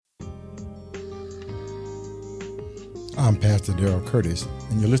I'm Pastor Darrell Curtis,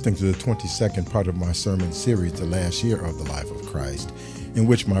 and you're listening to the 22nd part of my sermon series, The Last Year of the Life of Christ, in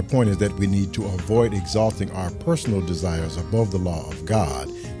which my point is that we need to avoid exalting our personal desires above the law of God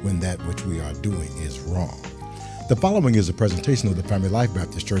when that which we are doing is wrong. The following is a presentation of the Family Life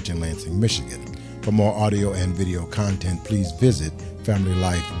Baptist Church in Lansing, Michigan. For more audio and video content, please visit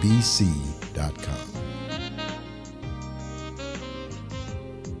FamilyLifeBC.com.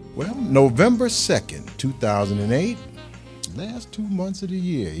 Well, November 2nd, 2008, last 2 months of the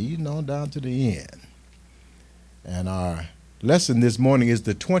year, eating on down to the end. And our lesson this morning is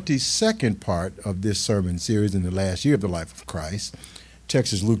the 22nd part of this sermon series in the last year of the life of Christ.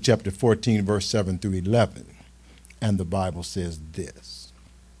 Text is Luke chapter 14, verse 7 through 11. And the Bible says this.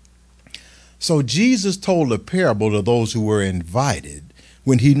 So Jesus told a parable to those who were invited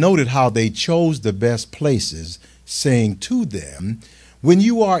when he noted how they chose the best places, saying to them, when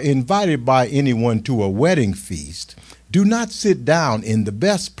you are invited by anyone to a wedding feast, do not sit down in the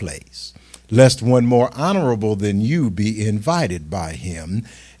best place, lest one more honorable than you be invited by him,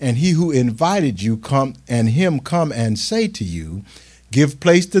 and he who invited you come and say to you, give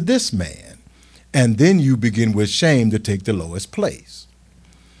place to this man, and then you begin with shame to take the lowest place.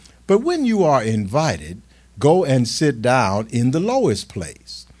 But when you are invited, go and sit down in the lowest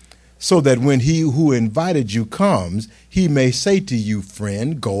place, so that when he who invited you comes, he may say to you,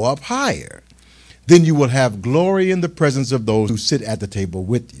 friend, go up higher. Then you will have glory in the presence of those who sit at the table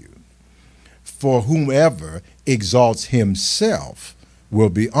with you. For whomever exalts himself will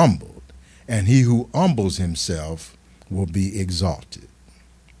be humbled, and he who humbles himself will be exalted.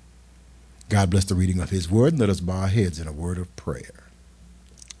 God bless the reading of his word, and let us bow our heads in a word of prayer.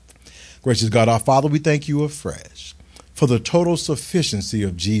 Gracious God, our Father, we thank you afresh for the total sufficiency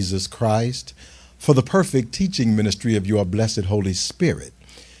of Jesus Christ, for the perfect teaching ministry of your blessed Holy Spirit,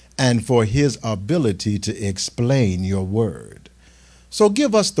 and for his ability to explain your word. So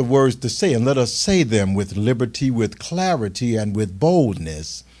give us the words to say, and let us say them with liberty, with clarity, and with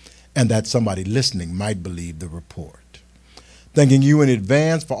boldness, and that somebody listening might believe the report. Thanking you in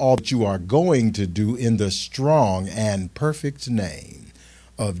advance for all that you are going to do in the strong and perfect name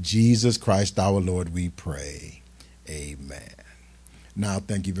of Jesus Christ our Lord, we pray. Amen. Now,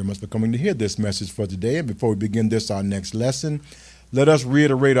 thank you very much for coming to hear this message for today. And before we begin our next lesson, let us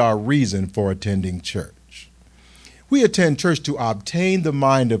reiterate our reason for attending church. We attend church to obtain the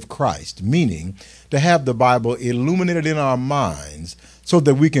mind of Christ, meaning to have the Bible illuminated in our minds so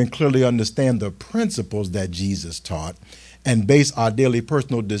that we can clearly understand the principles that Jesus taught and base our daily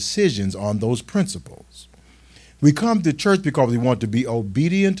personal decisions on those principles. We come to church because we want to be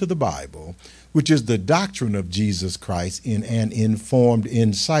obedient to the Bible, which is the doctrine of Jesus Christ, in an informed,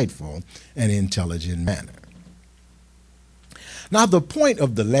 insightful, and intelligent manner. Now, the point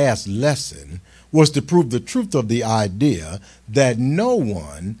of the last lesson was to prove the truth of the idea that no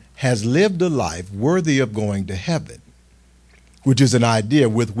one has lived a life worthy of going to heaven, which is an idea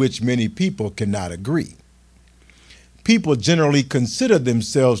with which many people cannot agree. People generally consider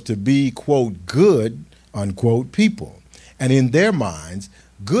themselves to be, quote, good, unquote, people, and in their minds,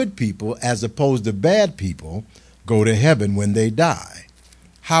 good people, as opposed to bad people, go to heaven when they die.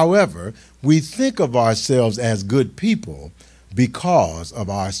 However, we think of ourselves as good people because of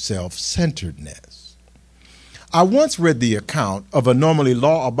our self-centeredness. I once read the account of a normally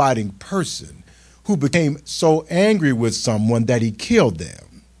law-abiding person who became so angry with someone that he killed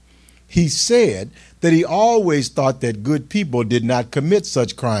them. He said that he always thought that good people did not commit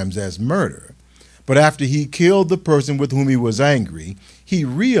such crimes as murder. But after he killed the person with whom he was angry, he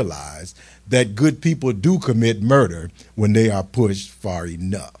realized that good people do commit murder when they are pushed far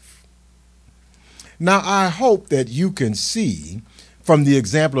enough. Now, I hope that you can see from the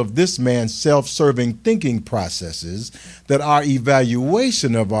example of this man's self-serving thinking processes that our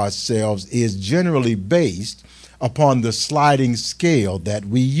evaluation of ourselves is generally based upon the sliding scale that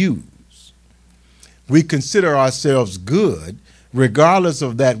we use. We consider ourselves good regardless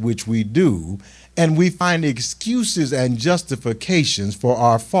of that which we do, and we find excuses and justifications for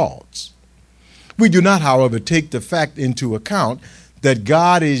our faults. We do not, however, take the fact into account that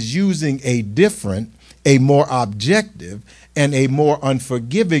God is using a different, a more objective, and a more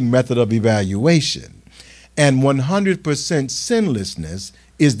unforgiving method of evaluation. And 100% sinlessness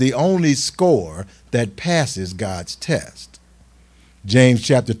is the only score that passes God's test. James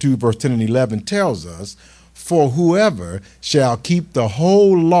chapter 2, verse 10 and 11 tells us, for whoever shall keep the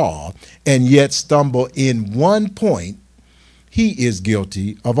whole law and yet stumble in one point, he is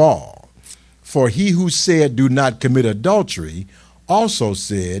guilty of all. For he who said, do not commit adultery, also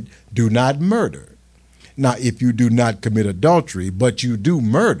said, do not murder. Now, if you do not commit adultery, but you do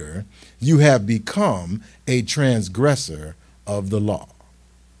murder, you have become a transgressor of the law.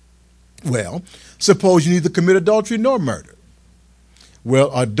 Well, suppose you neither commit adultery nor murder.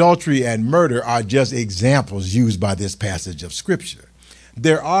 Well, adultery and murder are just examples used by this passage of Scripture.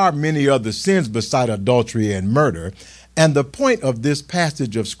 There are many other sins beside adultery and murder, and the point of this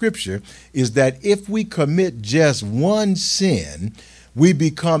passage of Scripture is that if we commit just one sin, we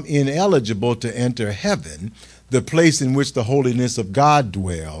become ineligible to enter heaven, the place in which the holiness of God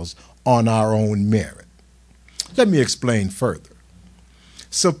dwells, on our own merit. Let me explain further.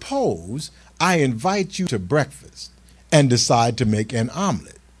 Suppose I invite you to breakfast and decide to make an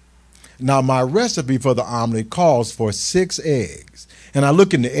omelet. Now, my recipe for the omelet calls for 6 eggs, and I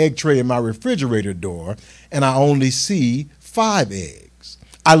look in the egg tray in my refrigerator door, and I only see 5 eggs.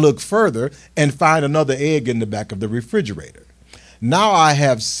 I look further and find another egg in the back of the refrigerator. Now I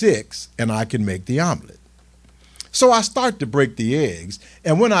have 6, and I can make the omelet. So I start to break the eggs,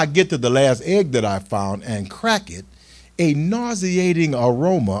 and when I get to the last egg that I found and crack it, a nauseating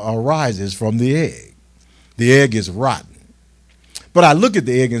aroma arises from the egg. The egg is rotten. But I look at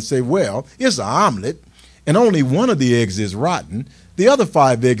the egg and say, well, it's an omelet, and only one of the eggs is rotten. The other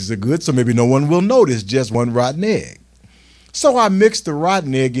 5 eggs are good, so maybe no one will notice just one rotten egg. So I mix the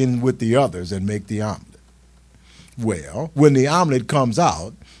rotten egg in with the others and make the omelet. Well, when the omelet comes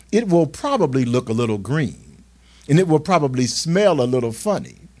out, it will probably look a little green, and it will probably smell a little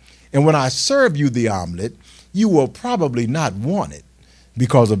funny. And when I serve you the omelet, you will probably not want it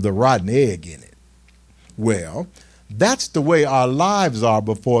because of the rotten egg in it. Well, that's the way our lives are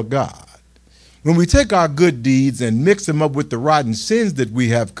before God. When we take our good deeds and mix them up with the rotten sins that we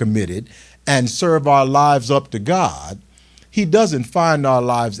have committed and serve our lives up to God, He doesn't find our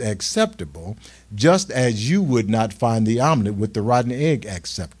lives acceptable, just as you would not find the omelet with the rotten egg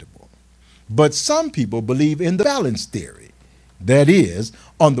acceptable. But some people believe in the balance theory. That is,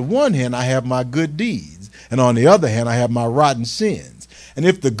 on the one hand, I have my good deeds, and on the other hand, I have my rotten sins. And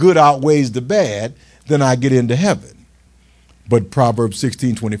if the good outweighs the bad, then I get into heaven. But Proverbs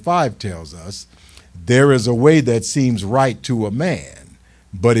 16:25 tells us, there is a way that seems right to a man,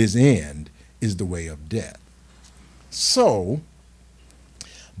 but his end is the way of death. So,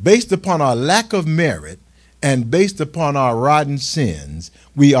 based upon our lack of merit and based upon our rotten sins,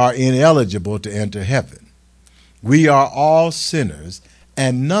 we are ineligible to enter heaven. We are all sinners,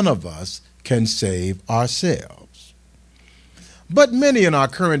 and none of us can save ourselves. But many in our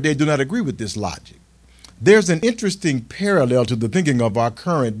current day do not agree with this logic. There's an interesting parallel to the thinking of our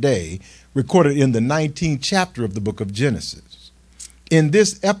current day recorded in the 19th chapter of the book of Genesis. In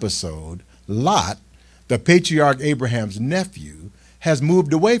this episode, Lot, the patriarch Abraham's nephew, has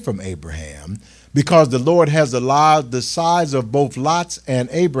moved away from Abraham because the Lord has allowed the size of both Lot's and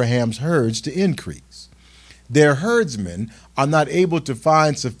Abraham's herds to increase. Their herdsmen are not able to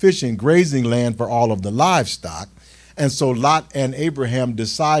find sufficient grazing land for all of the livestock, and so Lot and Abraham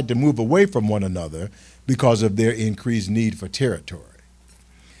decide to move away from one another because of their increased need for territory.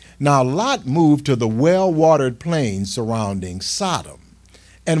 Now, Lot moved to the well-watered plains surrounding Sodom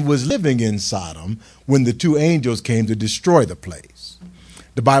and was living in Sodom when the 2 angels came to destroy the place.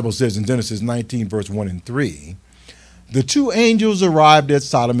 The Bible says in Genesis 19, verse 1 and 3, the 2 angels arrived at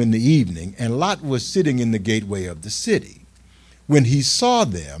Sodom in the evening, and Lot was sitting in the gateway of the city. When he saw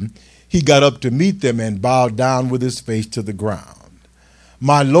them, he got up to meet them and bowed down with his face to the ground.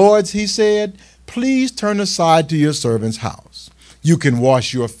 My lords, he said, please turn aside to your servant's house. You can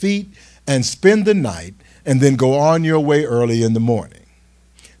wash your feet and spend the night, and then go on your way early in the morning.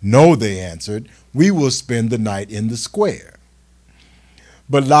 No, they answered, we will spend the night in the square.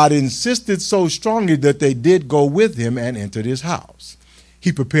 But Lot insisted so strongly that they did go with him and entered his house.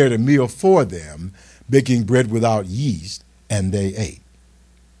 He prepared a meal for them, baking bread without yeast, and they ate.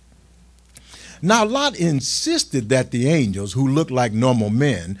 Now Lot insisted that the angels, who looked like normal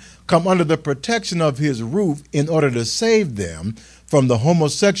men, come under the protection of his roof in order to save them from the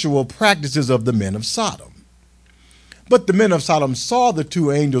homosexual practices of the men of Sodom. But the men of Sodom saw the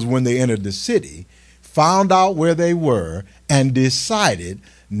 2 angels when they entered the city, found out where they were, and decided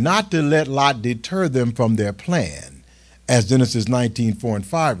not to let Lot deter them from their plan, as Genesis 19, 4 and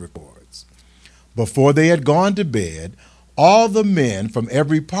 5 records. Before they had gone to bed, all the men from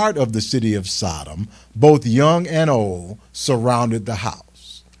every part of the city of Sodom, both young and old, surrounded the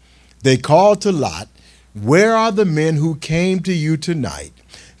house. They called to Lot, where are the men who came to you tonight?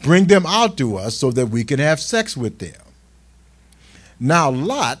 Bring them out to us so that we can have sex with them. Now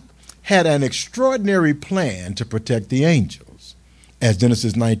Lot had an extraordinary plan to protect the angels, as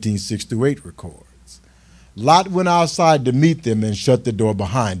Genesis 19, 6 through 8 records. Lot went outside to meet them and shut the door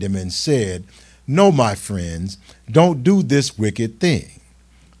behind him and said, No, my friends, don't do this wicked thing.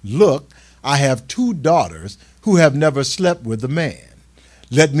 Look, I have 2 daughters who have never slept with a man.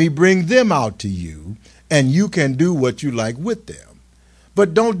 Let me bring them out to you, and you can do what you like with them.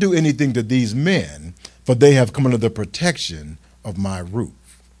 But don't do anything to these men, for they have come under the protection of my roof.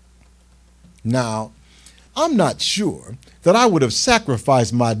 Now, I'm not sure that I would have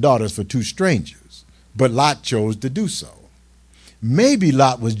sacrificed my daughters for 2 strangers, but Lot chose to do so. Maybe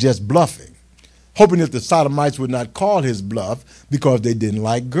Lot was just bluffing, hoping that the Sodomites would not call his bluff because they didn't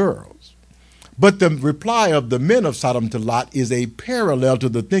like girls. But the reply of the men of Sodom to Lot is a parallel to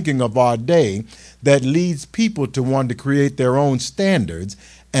the thinking of our day that leads people to want to create their own standards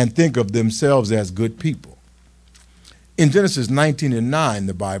and think of themselves as good people. In Genesis 19:9,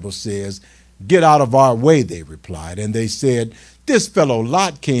 the Bible says, "Get out of our way," they replied. And they said, "This fellow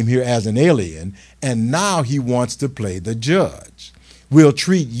Lot came here as an alien, and now he wants to play the judge. We'll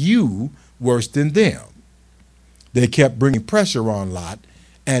treat you worse than them." They kept bringing pressure on Lot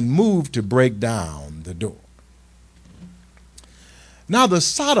and moved to break down the door. Now the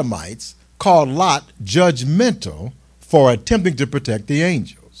Sodomites called Lot judgmental for attempting to protect the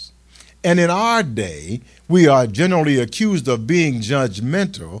angels. And in our day, we are generally accused of being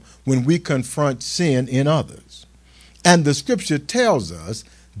judgmental when we confront sin in others. And the scripture tells us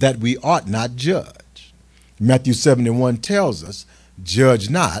that we ought not judge. Matthew 7:1 tells us, "Judge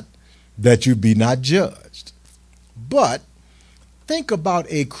not, that you be not judged." But think about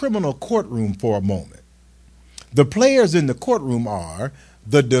a criminal courtroom for a moment. The players in the courtroom are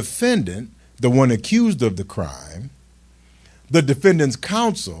the defendant, the one accused of the crime, the defendant's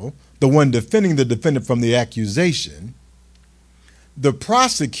counsel, the one defending the defendant from the accusation, the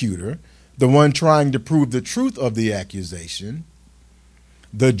prosecutor, the one trying to prove the truth of the accusation,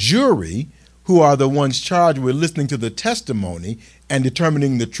 the jury, who are the ones charged with listening to the testimony and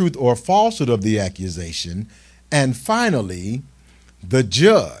determining the truth or falsehood of the accusation, and finally, the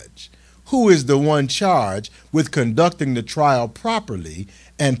judge, who is the one charged with conducting the trial properly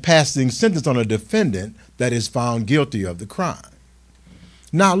and passing sentence on a defendant that is found guilty of the crime.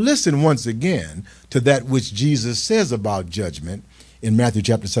 Now listen once again to that which Jesus says about judgment in Matthew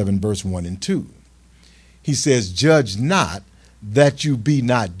chapter 7, verse 1 and 2. He says, "Judge not, that you be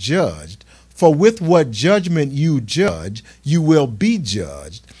not judged, for with what judgment you judge, you will be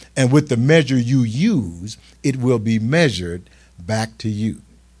judged, and with the measure you use, it will be measured back to you."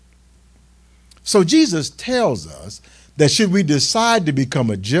 So Jesus tells us that should we decide to become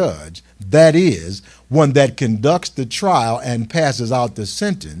a judge, that is, one that conducts the trial and passes out the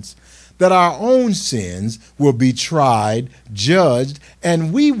sentence, that our own sins will be tried, judged,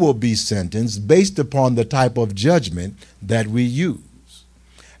 and we will be sentenced based upon the type of judgment that we use.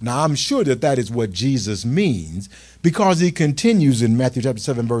 Now, I'm sure that that is what Jesus means, because he continues in Matthew chapter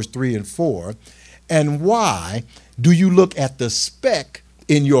 7, verse 3 and 4, "And why do you look at the speck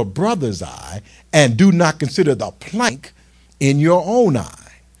in your brother's eye and do not consider the plank in your own eye?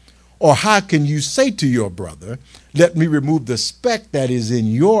 Or how can you say to your brother, 'Let me remove the speck that is in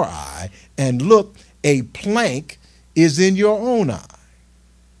your eye,' and look, a plank is in your own eye?"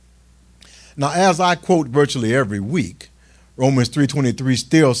 Now, as I quote virtually every week, Romans 3:23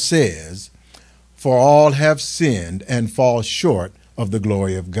 still says, "For all have sinned and fall short of the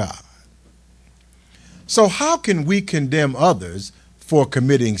glory of God." So how can we condemn others for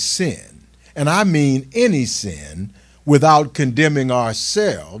committing sin, and I mean any sin, without condemning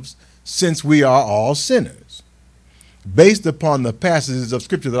ourselves, since we are all sinners? Based upon the passages of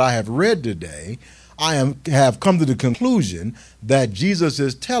Scripture that I have read today, I have come to the conclusion that Jesus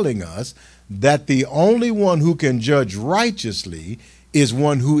is telling us that the only one who can judge righteously is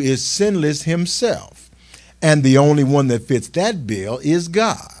one who is sinless himself, and the only one that fits that bill is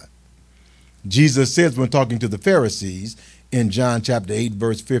God. Jesus says when talking to the Pharisees in John chapter 8,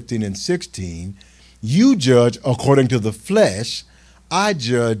 verse 15 and 16, "You judge according to the flesh, I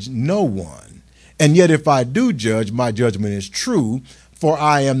judge no one. And yet if I do judge, my judgment is true, for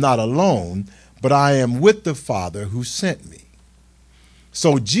I am not alone, but I am with the Father who sent me."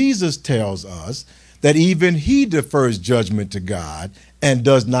 So Jesus tells us that even he defers judgment to God and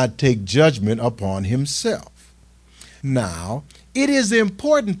does not take judgment upon himself. Now, it is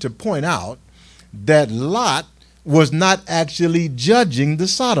important to point out that Lot was not actually judging the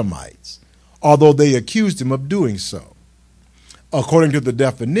Sodomites, although they accused him of doing so. According to the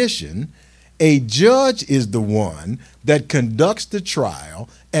definition, a judge is the one that conducts the trial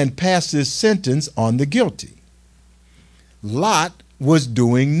and passes sentence on the guilty. Lot was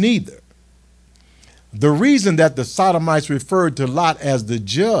doing neither. The reason that the Sodomites referred to Lot as the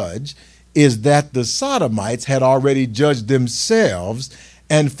judge is that the Sodomites had already judged themselves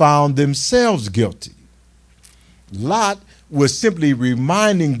and found themselves guilty. Lot was simply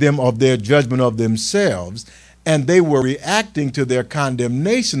reminding them of their judgment of themselves, and they were reacting to their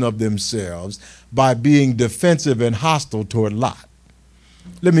condemnation of themselves by being defensive and hostile toward Lot.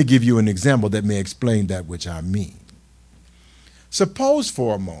 Let me give you an example that may explain that which I mean. Suppose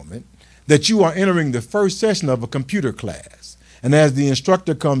for a moment that you are entering the first session of a computer class, and as the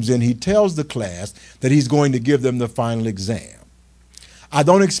instructor comes in, he tells the class that he's going to give them the final exam. I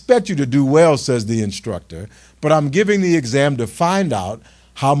don't expect you to do well, says the instructor, but I'm giving the exam to find out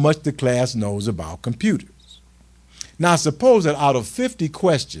how much the class knows about computers. Now, suppose that out of 50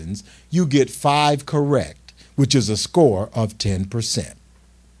 questions, you get 5 correct, which is a score of 10%.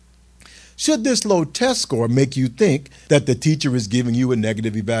 Should this low test score make you think that the teacher is giving you a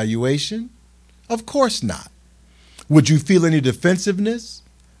negative evaluation? Of course not. Would you feel any defensiveness?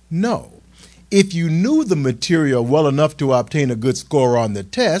 No. If you knew the material well enough to obtain a good score on the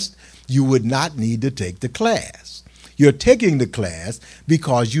test, you would not need to take the class. You're taking the class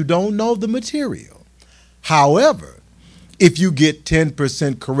because you don't know the material. However, if you get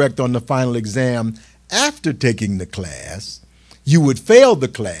 10% correct on the final exam after taking the class, you would fail the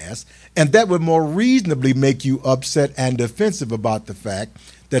class, and that would more reasonably make you upset and defensive about the fact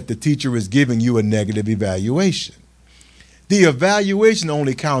that the teacher is giving you a negative evaluation. The evaluation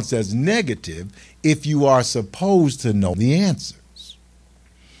only counts as negative if you are supposed to know the answers.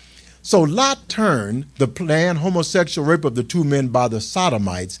 So Lot turned the planned homosexual rape of the 2 men by the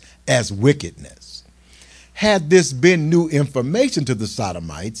Sodomites as wickedness. Had this been new information to the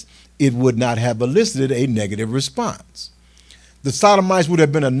Sodomites, it would not have elicited a negative response. The Sodomites would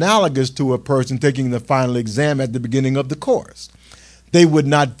have been analogous to a person taking the final exam at the beginning of the course. They would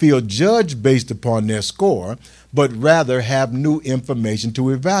not feel judged based upon their score, but rather have new information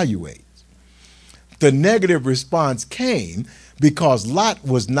to evaluate. The negative response came because Lot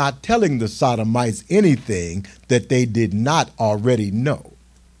was not telling the Sodomites anything that they did not already know.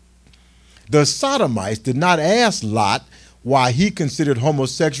 The Sodomites did not ask Lot why he considered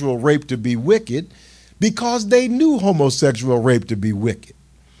homosexual rape to be wicked, because they knew homosexual rape to be wicked.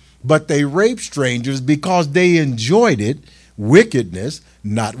 But they raped strangers because they enjoyed it, wickedness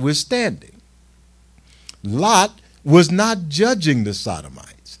notwithstanding. Lot was not judging the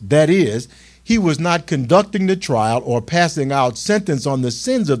Sodomites. That is, he was not conducting the trial or passing out sentence on the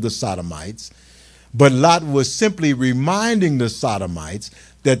sins of the Sodomites, but Lot was simply reminding the Sodomites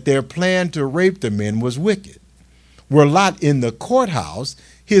that their plan to rape the men was wicked. Were Lot in the courthouse,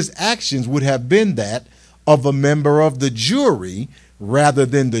 his actions would have been that of a member of the jury rather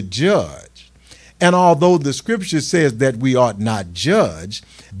than the judge. And although the scripture says that we ought not judge,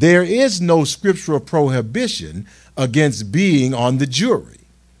 there is no scriptural prohibition against being on the jury.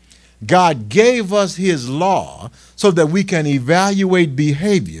 God gave us his law so that we can evaluate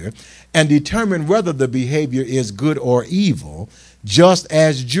behavior and determine whether the behavior is good or evil, just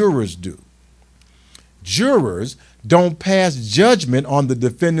as jurors do. Jurors don't pass judgment on the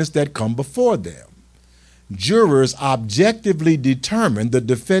defendants that come before them. Jurors objectively determine the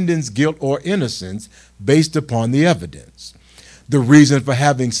defendant's guilt or innocence based upon the evidence. The reason for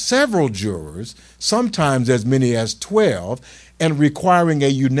having several jurors, sometimes as many as 12, and requiring a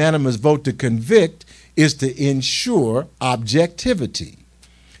unanimous vote to convict is to ensure objectivity.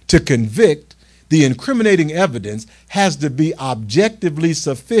 To convict, the incriminating evidence has to be objectively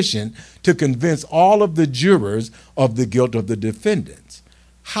sufficient to convince all of the jurors of the guilt of the defendants.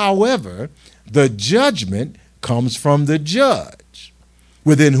 However, the judgment comes from the judge,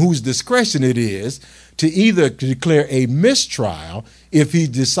 within whose discretion it is to either declare a mistrial if he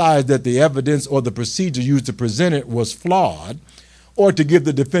decides that the evidence or the procedure used to present it was flawed, or to give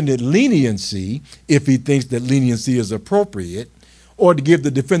the defendant leniency if he thinks that leniency is appropriate, or to give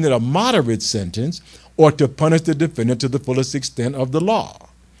the defendant a moderate sentence, or to punish the defendant to the fullest extent of the law.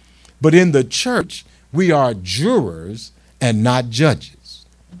 But in the church, we are jurors and not judges.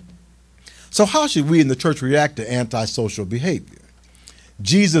 So how should we in the church react to antisocial behavior?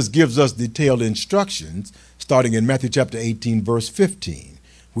 Jesus gives us detailed instructions starting in Matthew chapter 18, verse 15,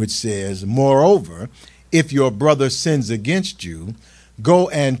 which says, "Moreover, if your brother sins against you, go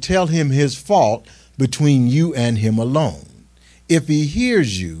and tell him his fault between you and him alone. If he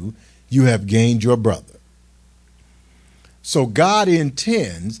hears you, you have gained your brother." So God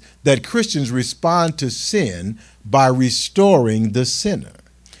intends that Christians respond to sin by restoring the sinner.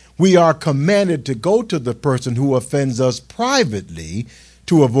 We are commanded to go to the person who offends us privately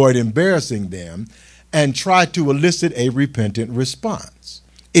to avoid embarrassing them and try to elicit a repentant response.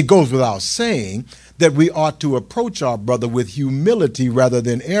 It goes without saying that we ought to approach our brother with humility rather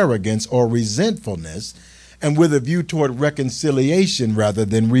than arrogance or resentfulness, and with a view toward reconciliation rather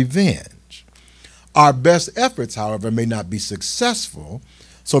than revenge. Our best efforts, however, may not be successful,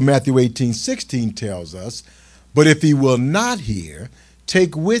 so Matthew 18:16 tells us, "But if he will not hear,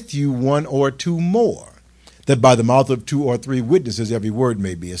 take with you one or two more, that by the mouth of two or three witnesses every word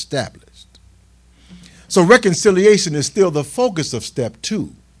may be established." So reconciliation is still the focus of step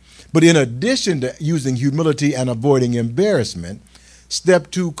 2. But in addition to using humility and avoiding embarrassment,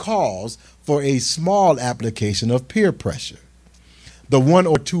 step 2 calls for a small application of peer pressure. The one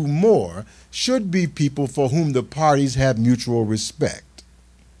or two more should be people for whom the parties have mutual respect.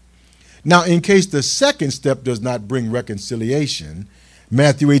 Now, in case the second step does not bring reconciliation,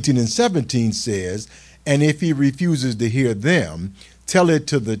 Matthew 18:17 says, "And if he refuses to hear them, tell it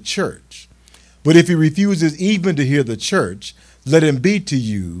to the church. But if he refuses even to hear the church, let him be to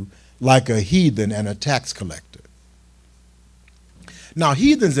you like a heathen and a tax collector." Now,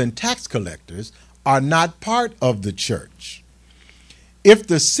 heathens and tax collectors are not part of the church. If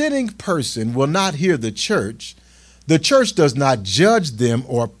the sinning person will not hear the church does not judge them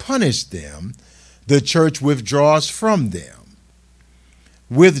or punish them. The church withdraws from them.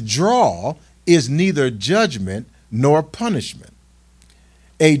 Withdrawal is neither judgment nor punishment.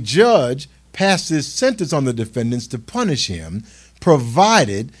 A judge passes sentence on the defendants to punish him,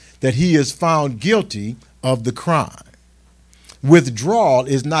 provided that he is found guilty of the crime. Withdrawal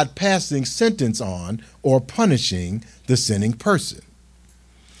is not passing sentence on or punishing the sinning person.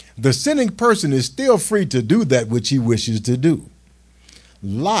 The sinning person is still free to do that which he wishes to do.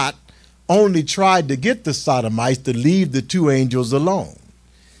 Lot only tried to get the Sodomites to leave the two angels alone.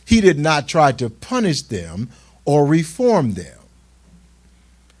 He did not try to punish them or reform them.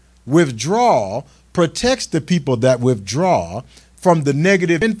 Withdrawal protects the people that withdraw from the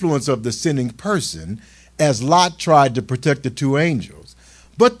negative influence of the sinning person, as Lot tried to protect the two angels.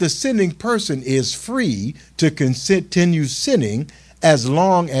 But the sinning person is free to continue sinning as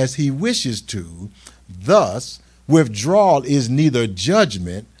long as he wishes to. Thus, withdrawal is neither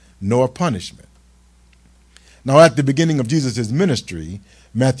judgment nor punishment. Now, at the beginning of Jesus' ministry,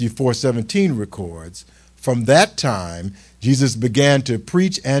 Matthew 4:17 records, "From that time, Jesus began to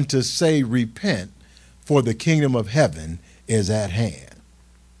preach and to say, 'Repent, for the kingdom of heaven is at hand.'"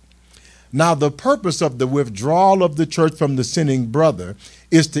 Now, the purpose of the withdrawal of the church from the sinning brother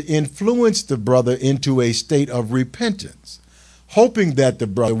is to influence the brother into a state of repentance, hoping that the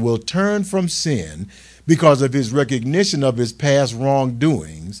brother will turn from sin because of his recognition of his past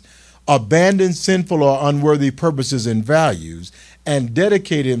wrongdoings, abandon sinful or unworthy purposes and values, and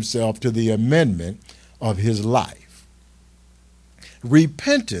dedicate himself to the amendment of his life.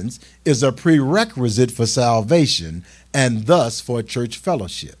 Repentance is a prerequisite for salvation and thus for church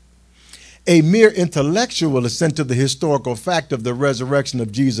fellowship. A mere intellectual assent to the historical fact of the resurrection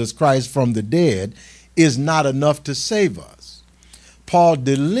of Jesus Christ from the dead is not enough to save us. Paul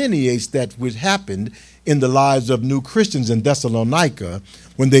delineates that which happened in the lives of new Christians in Thessalonica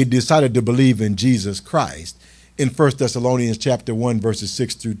when they decided to believe in Jesus Christ in 1 Thessalonians chapter 1, verses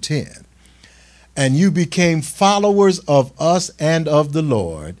 6 through 10. "And you became followers of us and of the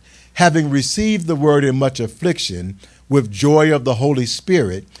Lord, having received the word in much affliction with joy of the Holy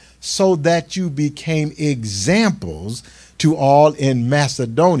Spirit, so that you became examples to all in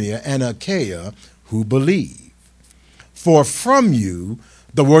Macedonia and Achaia who believe. For from you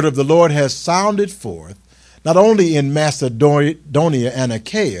the word of the Lord has sounded forth, not only in Macedonia and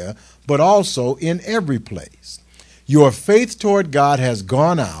Achaia, but also in every place. Your faith toward God has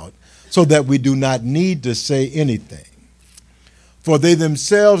gone out, so that we do not need to say anything. For they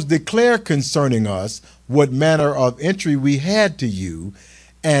themselves declare concerning us what manner of entry we had to you,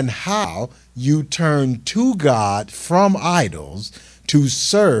 and how you turned to God from idols to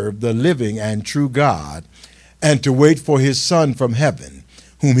serve the living and true God, and to wait for his Son from heaven,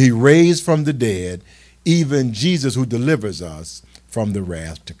 whom he raised from the dead, even Jesus, who delivers us from the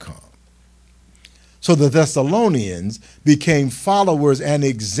wrath to come." So the Thessalonians became followers and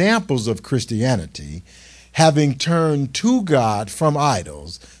examples of Christianity, having turned to God from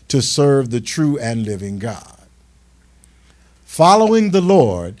idols to serve the true and living God. Following the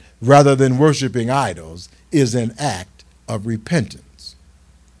Lord rather than worshiping idols is an act of repentance.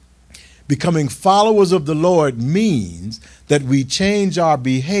 Becoming followers of the Lord means that we change our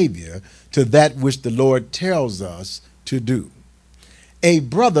behavior to that which the Lord tells us to do. A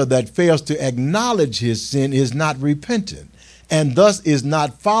brother that fails to acknowledge his sin is not repentant, and thus is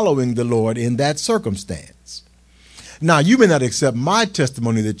not following the Lord in that circumstance. Now, you may not accept my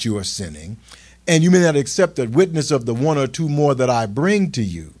testimony that you are sinning, and you may not accept the witness of the one or two more that I bring to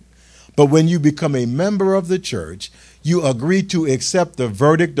you. But when you become a member of the church, you agree to accept the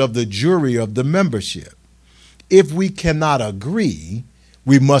verdict of the jury of the membership. if we cannot agree,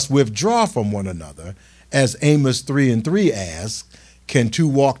 we must withdraw from one another, as Amos 3:3 asks, can two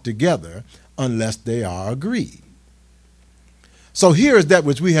walk together unless they are agreed? So here is that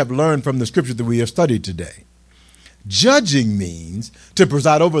which we have learned from the scripture that we have studied today. Judging means to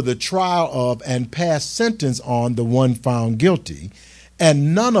preside over the trial of and pass sentence on the one found guilty,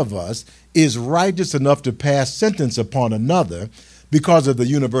 and none of us is righteous enough to pass sentence upon another because of the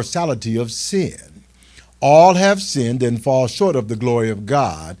universality of sin. All have sinned and fall short of the glory of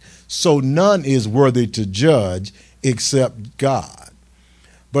God, so none is worthy to judge except God.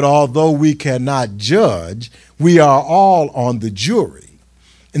 But although we cannot judge, we are all on the jury,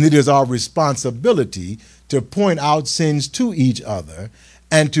 and it is our responsibility to point out sins to each other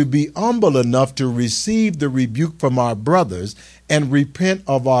and to be humble enough to receive the rebuke from our brothers and repent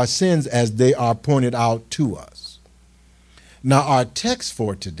of our sins as they are pointed out to us. Now, our text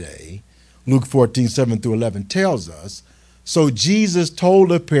for today, Luke 14:7-11, tells us, so Jesus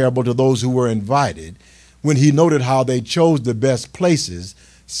told a parable to those who were invited when he noted how they chose the best places,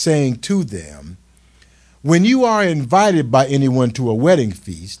 saying to them, when you are invited by anyone to a wedding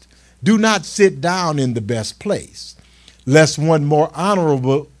feast, do not sit down in the best place, lest one more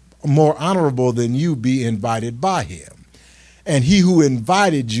honorable than you be invited by him. And he who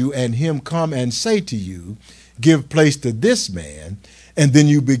invited you and him come and say to you, give place to this man, and then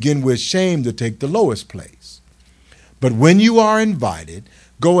you begin with shame to take the lowest place. But when you are invited,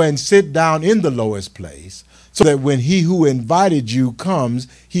 go and sit down in the lowest place, so that when he who invited you comes,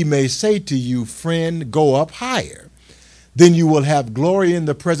 he may say to you, friend, go up higher. Then you will have glory in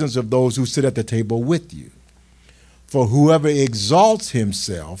the presence of those who sit at the table with you. For whoever exalts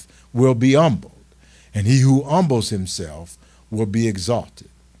himself will be humbled, and he who humbles himself will be exalted.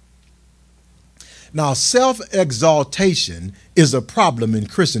 Now, self-exaltation is a problem in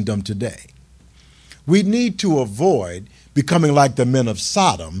Christendom today. We need to avoid becoming like the men of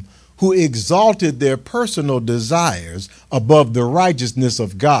Sodom, who exalted their personal desires above the righteousness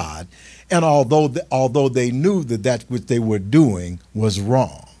of God, and although they knew that which they were doing was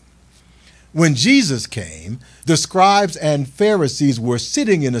wrong. When Jesus came, the scribes and Pharisees were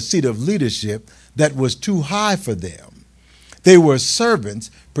sitting in a seat of leadership that was too high for them. They were servants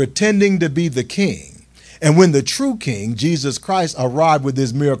pretending to be the king. And when the true king, Jesus Christ, arrived with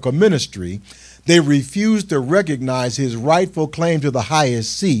his miracle ministry, they refused to recognize his rightful claim to the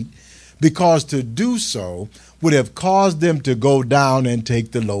highest seat, because to do so would have caused them to go down and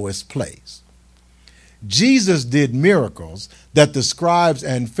take the lowest place. Jesus did miracles that the scribes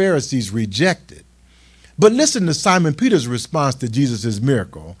and Pharisees rejected. But listen to Simon Peter's response to Jesus'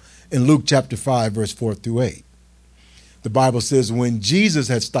 miracle in Luke chapter 5, verse 4-8. The Bible says, when Jesus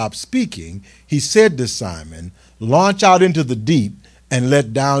had stopped speaking, he said to Simon, launch out into the deep and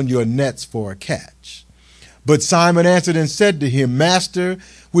let down your nets for a catch. But Simon answered and said to him, Master,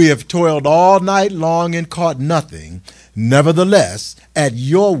 we have toiled all night long and caught nothing. Nevertheless, at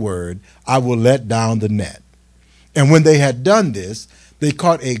your word, I will let down the net. And when they had done this, they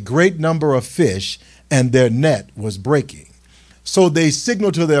caught a great number of fish, and their net was breaking. So they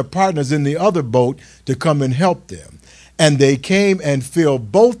signaled to their partners in the other boat to come and help them. And they came and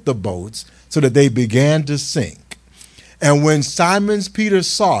filled both the boats so that they began to sink. And when Simon Peter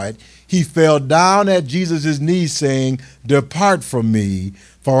saw it, he fell down at Jesus' knees, saying, depart from me,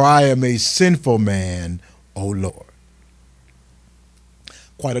 for I am a sinful man, O Lord.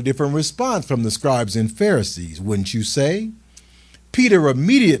 Quite a different response from the scribes and Pharisees, wouldn't you say? Peter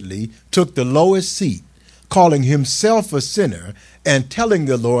immediately took the lowest seat, calling himself a sinner and telling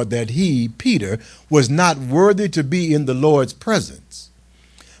the Lord that he, Peter, was not worthy to be in the Lord's presence.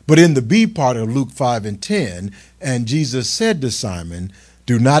 But in the B part of Luke 5:10, and Jesus said to Simon,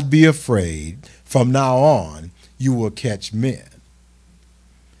 do not be afraid. From now on, you will catch men.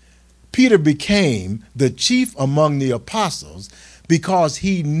 Peter became the chief among the apostles because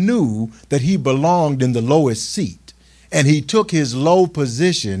he knew that he belonged in the lowest seat, and he took his low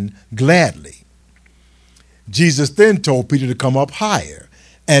position gladly. Jesus then told Peter to come up higher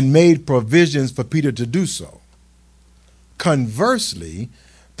and made provisions for Peter to do so. Conversely,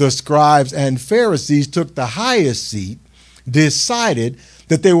 the scribes and Pharisees took the highest seat, decided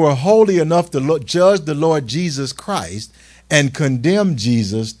that they were holy enough to judge the Lord Jesus Christ and condemn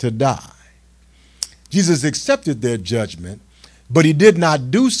Jesus to die. Jesus accepted their judgment, but he did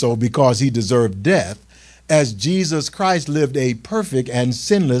not do so because he deserved death, as Jesus Christ lived a perfect and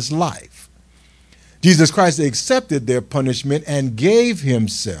sinless life. Jesus Christ accepted their punishment and gave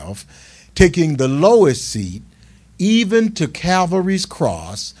himself, taking the lowest seat, even to Calvary's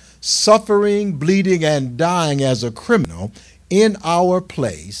cross, suffering, bleeding, and dying as a criminal in our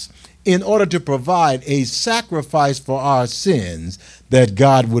place, in order to provide a sacrifice for our sins that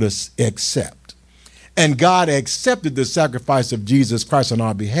God would accept. And God accepted the sacrifice of Jesus Christ on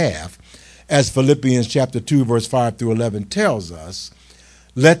our behalf, as Philippians chapter 2, verse 5 through 11 tells us,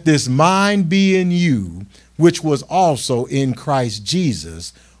 "Let this mind be in you, which was also in Christ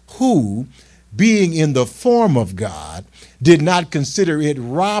Jesus, who, being in the form of God, did not consider it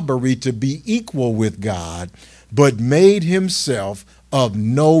robbery to be equal with God, but made himself of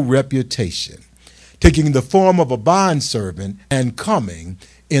no reputation, taking the form of a bondservant and coming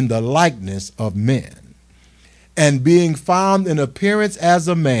in the likeness of men. And being found in appearance as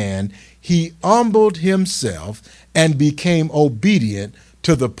a man, he humbled himself and became obedient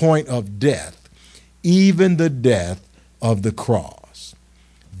to the point of death, even the death of the cross.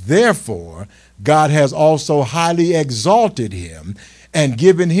 Therefore, God has also highly exalted him and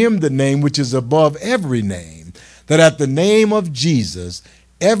given him the name which is above every name, that at the name of Jesus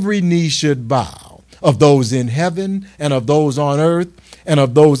every knee should bow, of those in heaven and of those on earth and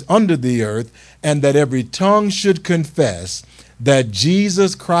of those under the earth, and that every tongue should confess that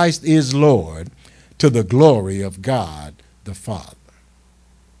Jesus Christ is Lord, to the glory of God the Father."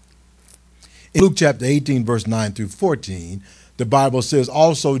 In Luke chapter 18, verse 9 through 14, the Bible says,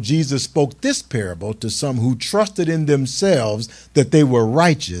 "Also Jesus spoke this parable to some who trusted in themselves that they were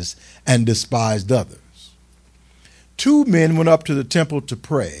righteous and despised others. Two men went up to the temple to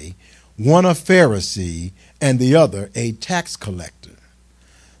pray, one a Pharisee and the other a tax collector.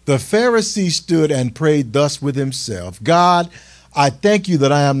 The Pharisee stood and prayed thus with himself, God, I thank you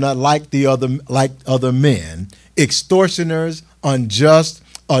that I am not like other men, extortioners, unjust,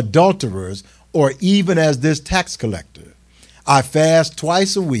 adulterers, or even as this tax collector. I fast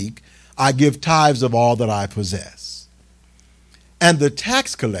twice a week. I give tithes of all that I possess. And the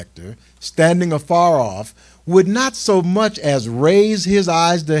tax collector, standing afar off, would not so much as raise his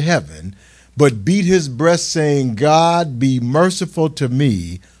eyes to heaven, but beat his breast, saying, God, be merciful to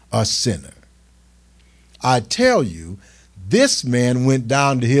me, a sinner. I tell you, this man went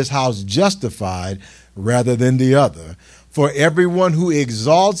down to his house justified rather than the other. For everyone who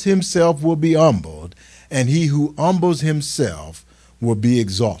exalts himself will be humbled, and he who humbles himself will be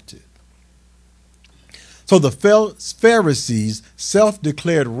exalted." So the Pharisees'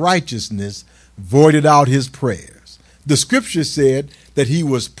 self-declared righteousness voided out his prayers. The scripture said that he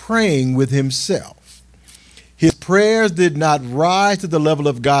was praying with himself. His prayers did not rise to the level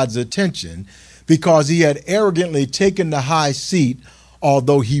of God's attention because he had arrogantly taken the high seat,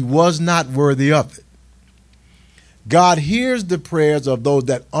 although he was not worthy of it. God hears the prayers of those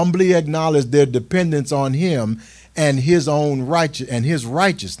that humbly acknowledge their dependence on him and his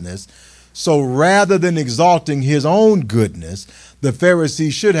righteousness. So rather than exalting his own goodness, the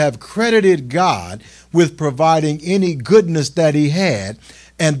Pharisee should have credited God with providing any goodness that he had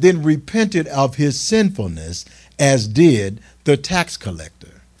and then repented of his sinfulness, as did the tax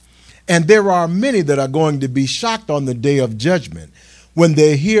collector. And there are many that are going to be shocked on the day of judgment when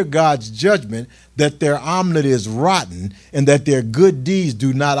they hear God's judgment that their omelet is rotten and that their good deeds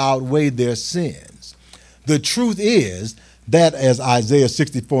do not outweigh their sins. The truth is that, as Isaiah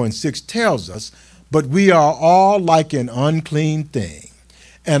 64:6 tells us, but we are all like an unclean thing,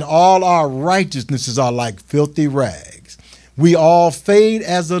 and all our righteousnesses are like filthy rags. We all fade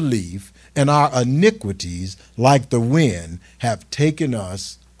as a leaf, and our iniquities, like the wind, have taken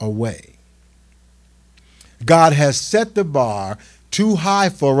us away. God has set the bar too high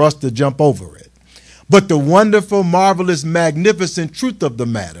for us to jump over it. But the wonderful, marvelous, magnificent truth of the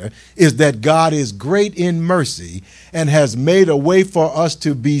matter is that God is great in mercy and has made a way for us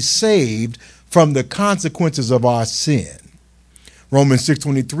to be saved from the consequences of our sin. Romans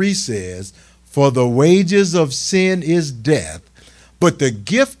 6:23 says, "For the wages of sin is death, but the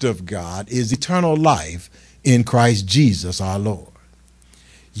gift of God is eternal life in Christ Jesus our Lord."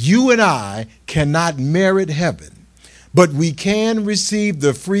 You and I cannot merit heaven, but we can receive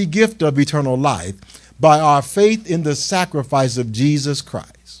the free gift of eternal life by our faith in the sacrifice of Jesus Christ.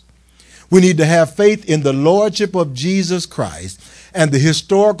 We need to have faith in the lordship of Jesus Christ and the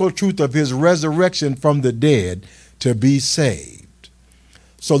historical truth of his resurrection from the dead to be saved.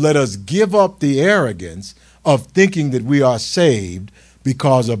 So let us give up the arrogance of thinking that we are saved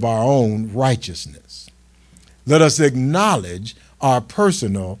because of our own righteousness. Let us acknowledge our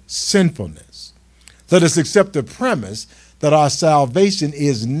personal sinfulness. Let us accept the premise that our salvation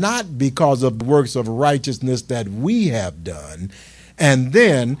is not because of the works of righteousness that we have done, and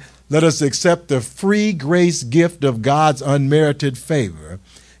then let us accept the free grace gift of God's unmerited favor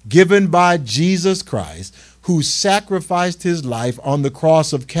given by Jesus Christ, who sacrificed his life on the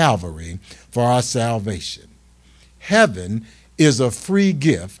cross of Calvary for our salvation. Heaven is a free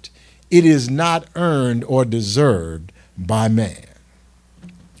gift it is not earned or deserved by man.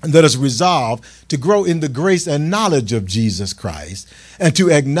 And let us resolve to grow in the grace and knowledge of Jesus Christ, and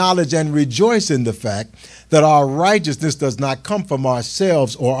to acknowledge and rejoice in the fact that our righteousness does not come from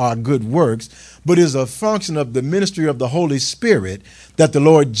ourselves or our good works, but is a function of the ministry of the Holy Spirit that the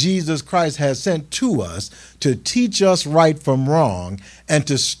Lord Jesus Christ has sent to us to teach us right from wrong and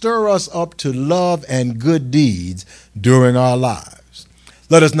to stir us up to love and good deeds during our lives.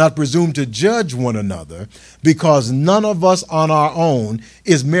 Let us not presume to judge one another, because none of us on our own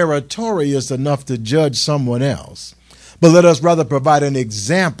is meritorious enough to judge someone else. But let us rather provide an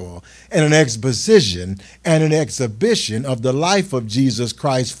example and an exposition and an exhibition of the life of Jesus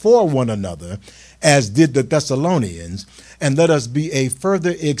Christ for one another, as did the Thessalonians, and let us be a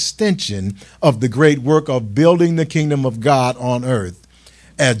further extension of the great work of building the kingdom of God on earth,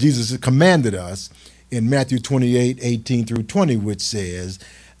 as Jesus commanded us in Matthew 28:18-20, which says,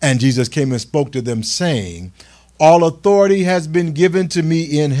 "And Jesus came and spoke to them, saying, All authority has been given to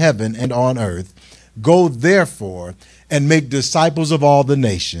me in heaven and on earth. Go therefore and make disciples of all the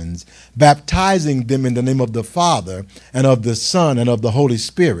nations, baptizing them in the name of the Father and of the Son and of the Holy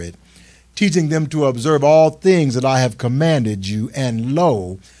Spirit, teaching them to observe all things that I have commanded you. And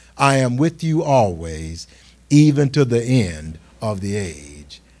lo, I am with you always, even to the end of the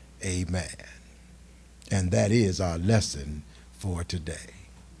age. Amen." And that is our lesson for today.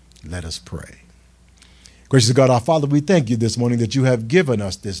 Let us pray. Gracious God, our Father, we thank you this morning that you have given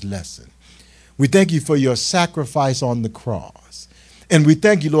us this lesson. We thank you for your sacrifice on the cross. And we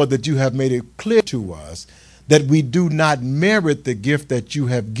thank you, Lord, that you have made it clear to us that we do not merit the gift that you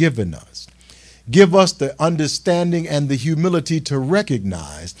have given us. Give us the understanding and the humility to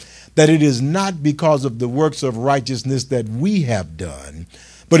recognize that it is not because of the works of righteousness that we have done,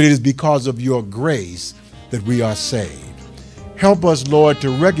 but it is because of your grace that we are saved. Help us, Lord, to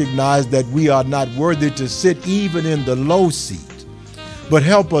recognize that we are not worthy to sit even in the low seat, but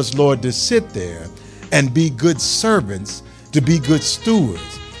help us, Lord, to sit there and be good servants, to be good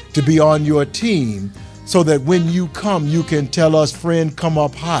stewards, to be on your team, so that when you come, you can tell us, friend, come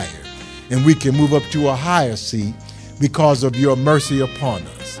up higher, and we can move up to a higher seat because of your mercy upon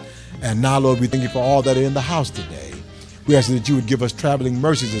us. And now, Lord, we thank you for all that are in the house today. We ask that you would give us traveling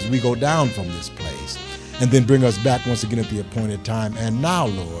mercies as we go down from this place, and then bring us back once again at the appointed time. And now,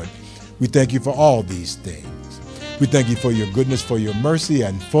 Lord, we thank you for all these things. We thank you for your goodness, for your mercy,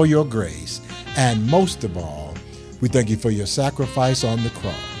 and for your grace. And most of all, we thank you for your sacrifice on the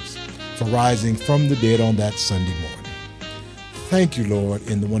cross, for rising from the dead on that Sunday morning. Thank you, Lord.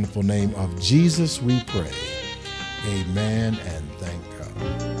 In the wonderful name of Jesus we pray. Amen, and thank God.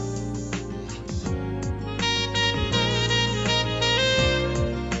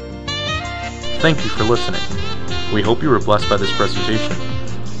 Thank you for listening. We hope you were blessed by this presentation.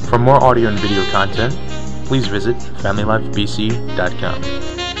 For more audio and video content, please visit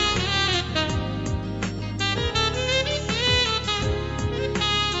FamilyLifeBC.com.